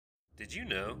Did you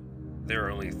know there are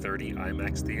only 30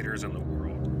 IMAX theaters in the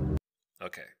world?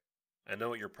 Okay, I know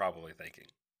what you're probably thinking.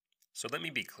 So let me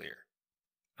be clear.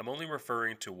 I'm only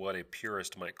referring to what a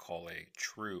purist might call a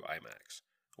true IMAX,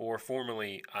 or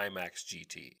formerly Imax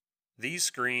Gt. These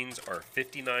screens are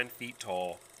 59 feet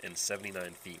tall and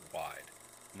 79 feet wide,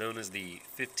 known as the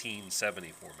 1570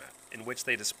 format, in which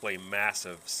they display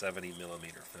massive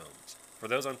 70mm films. For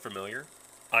those unfamiliar,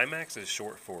 IMAX is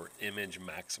short for Image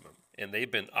Maximum, and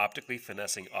they've been optically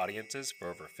finessing audiences for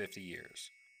over 50 years.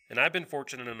 And I've been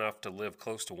fortunate enough to live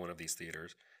close to one of these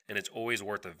theaters, and it's always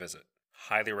worth a visit.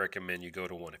 Highly recommend you go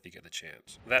to one if you get the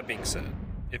chance. That being said,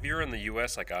 if you're in the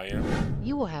US like I am,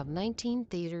 You will have 19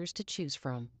 theaters to choose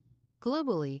from.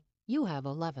 Globally, you have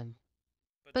 11.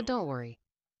 But don't worry,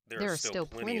 there are there are still still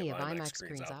plenty of plenty of IMAX IMAX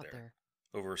screens screens out out there. there.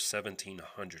 Over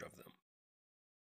 1,700 of them.